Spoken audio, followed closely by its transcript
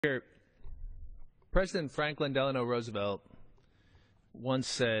Here, President Franklin Delano Roosevelt once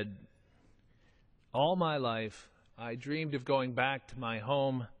said, "All my life, I dreamed of going back to my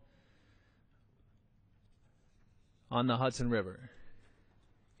home on the Hudson River.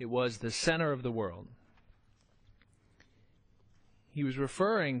 It was the center of the world." He was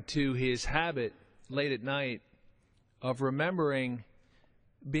referring to his habit late at night of remembering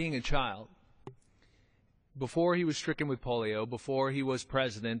being a child. Before he was stricken with polio, before he was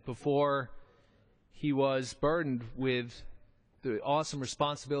president, before he was burdened with the awesome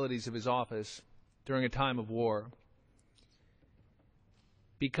responsibilities of his office during a time of war.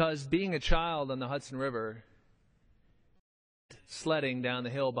 Because being a child on the Hudson River, sledding down the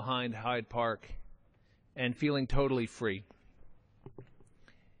hill behind Hyde Park and feeling totally free.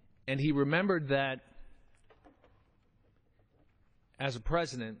 And he remembered that as a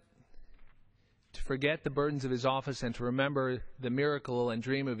president, to forget the burdens of his office and to remember the miracle and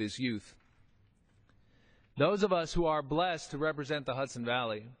dream of his youth. Those of us who are blessed to represent the Hudson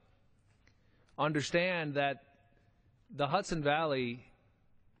Valley understand that the Hudson Valley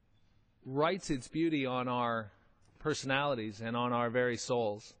writes its beauty on our personalities and on our very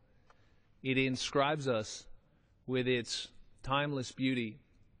souls. It inscribes us with its timeless beauty.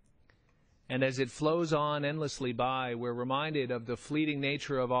 And as it flows on endlessly by, we're reminded of the fleeting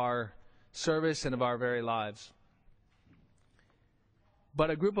nature of our service and of our very lives. But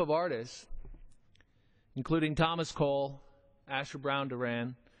a group of artists, including Thomas Cole, Asher Brown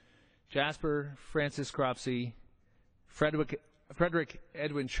Duran, Jasper Francis Cropsey, Frederick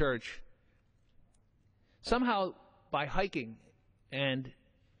Edwin Church, somehow by hiking and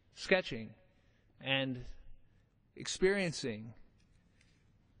sketching and experiencing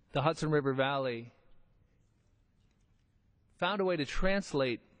the Hudson River Valley, found a way to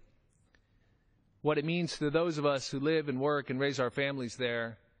translate what it means to those of us who live and work and raise our families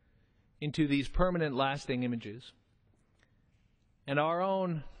there into these permanent, lasting images. And our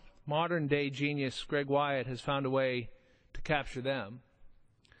own modern-day genius, Greg Wyatt, has found a way to capture them.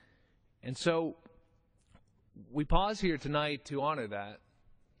 And so we pause here tonight to honor that.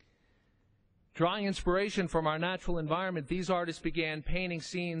 Drawing inspiration from our natural environment, these artists began painting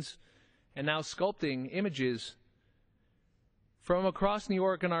scenes and now sculpting images from across New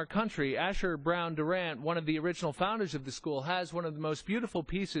York and our country. Asher Brown Durant, one of the original founders of the school, has one of the most beautiful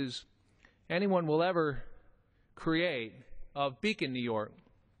pieces anyone will ever create of Beacon, New York.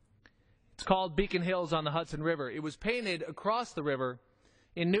 It's called Beacon Hills on the Hudson River. It was painted across the river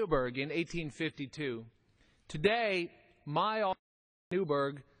in Newburgh in 1852. Today, my office in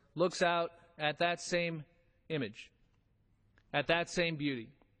Newburgh looks out at that same image, at that same beauty.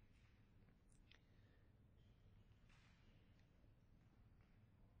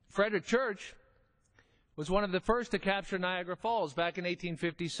 Frederick Church was one of the first to capture Niagara Falls back in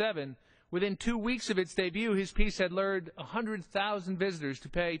 1857. Within 2 weeks of its debut, his piece had lured 100,000 visitors to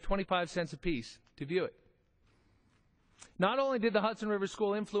pay 25 cents apiece to view it. Not only did the Hudson River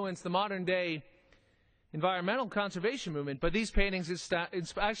School influence the modern-day environmental conservation movement, but these paintings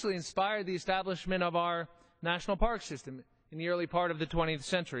actually inspired the establishment of our national park system in the early part of the 20th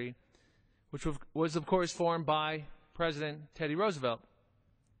century, which was, of course, formed by President Teddy Roosevelt.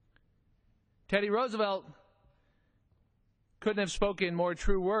 Teddy Roosevelt couldn't have spoken more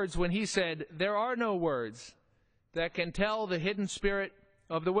true words when he said, "There are no words that can tell the hidden spirit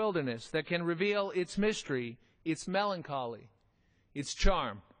of the wilderness, that can reveal its mystery, its melancholy, its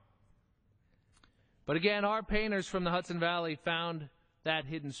charm." But again, our painters from the Hudson Valley found that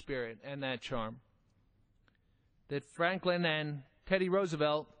hidden spirit and that charm that Franklin and Teddy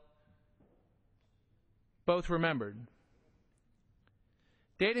Roosevelt both remembered.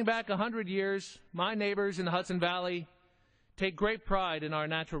 Dating back 100 years, my neighbors in the Hudson Valley take great pride in our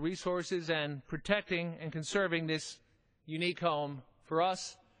natural resources and protecting and conserving this unique home for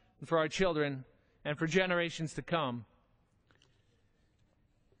us and for our children and for generations to come.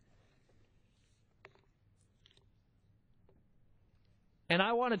 And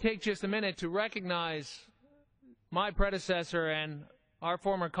I want to take just a minute to recognize my predecessor and our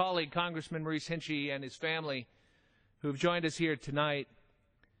former colleague, Congressman Maurice Hinchey, and his family, who have joined us here tonight.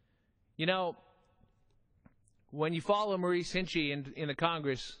 You know, when you follow Maurice Hinchey in the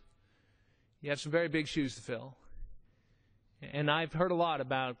Congress, you have some very big shoes to fill. And I've heard a lot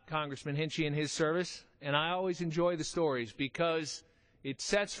about Congressman Hinchey and his service, and I always enjoy the stories because it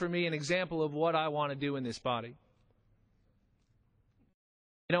sets for me an example of what I want to do in this body.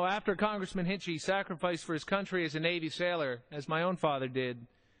 You know, after Congressman Hinchey sacrificed for his country as a Navy sailor, as my own father did,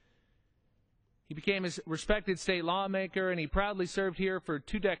 he became a respected state lawmaker, and he proudly served here for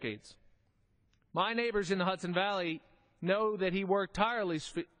 2 decades. My neighbors in the Hudson Valley know that he worked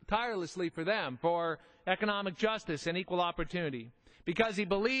tirelessly for them, for economic justice and equal opportunity, because he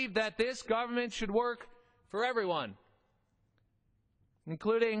believed that this government should work for everyone,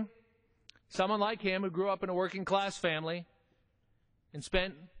 including someone like him who grew up in a working-class family and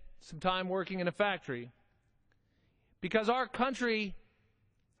spent some time working in a factory. Because our country,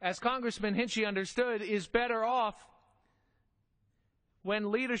 as Congressman Hinchey understood, is better off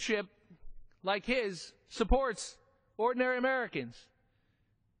when leadership like his supports ordinary Americans.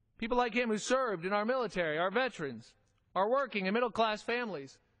 People like him who served in our military, our veterans, our working and middle-class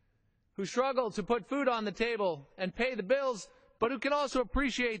families, who struggle to put food on the table and pay the bills, but who can also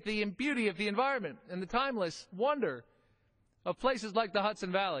appreciate the beauty of the environment and the timeless wonder of places like the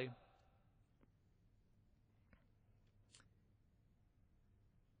Hudson Valley.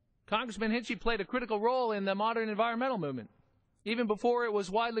 Congressman Hinchey played a critical role in the modern environmental movement, even before it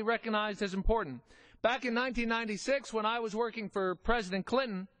was widely recognized as important. Back in 1996, when I was working for President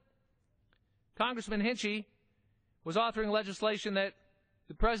Clinton, Congressman Hinchey was authoring legislation that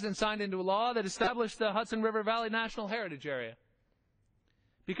the President signed into law that established the Hudson River Valley National Heritage Area.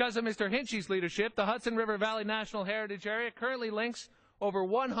 Because of Mr. Hinchey's leadership, the Hudson River Valley National Heritage Area currently links over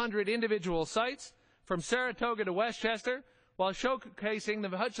 100 individual sites from Saratoga to Westchester, while showcasing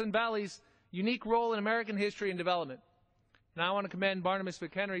the Hudson Valley's unique role in American history and development. And I want to commend Barnabas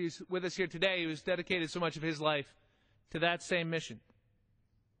McHenry, who's with us here today, who's dedicated so much of his life to that same mission.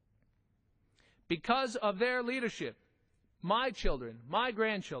 Because of their leadership, my children, my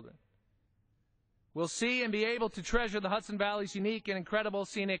grandchildren, will see and be able to treasure the Hudson Valley's unique and incredible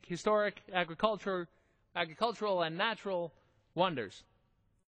scenic, historic, agricultural, and natural wonders.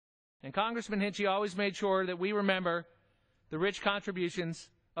 And Congressman Hinchey always made sure that we remember the rich contributions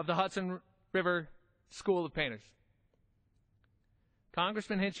of the Hudson River School of Painters.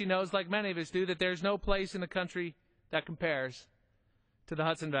 Congressman Hinchey knows, like many of us do, that there's no place in the country that compares to the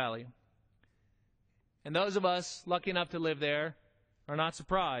Hudson Valley. And those of us lucky enough to live there are not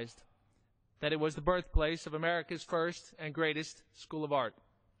surprised that it was the birthplace of America's first and greatest school of art.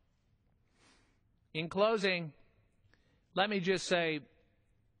 In closing, let me just say,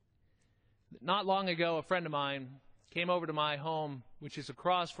 not long ago, a friend of mine came over to my home, which is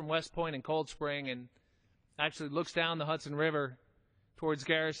across from West Point and Cold Spring, and actually looks down the Hudson River towards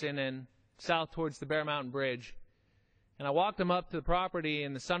Garrison and south towards the Bear Mountain Bridge. And I walked him up to the property,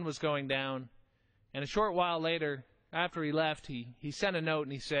 and the sun was going down. And a short while later, after he left, he sent a note,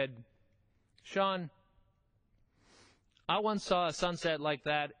 and he said, "Sean, I once saw a sunset like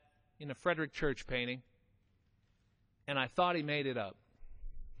that in a Frederick Church painting, and I thought he made it up.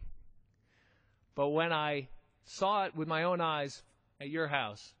 But when I saw it with my own eyes at your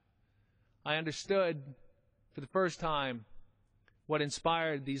house, I understood for the first time what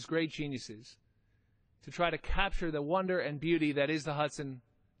inspired these great geniuses to try to capture the wonder and beauty that is the Hudson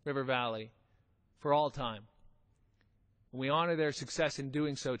River Valley for all time. And we honor their success in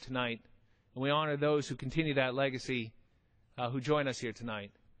doing so tonight, and we honor those who continue that legacy who join us here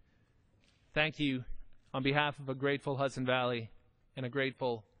tonight. Thank you on behalf of a grateful Hudson Valley and a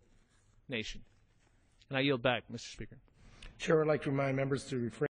grateful nation." And I yield back, Mr. Speaker. Chair would like to remind members to refrain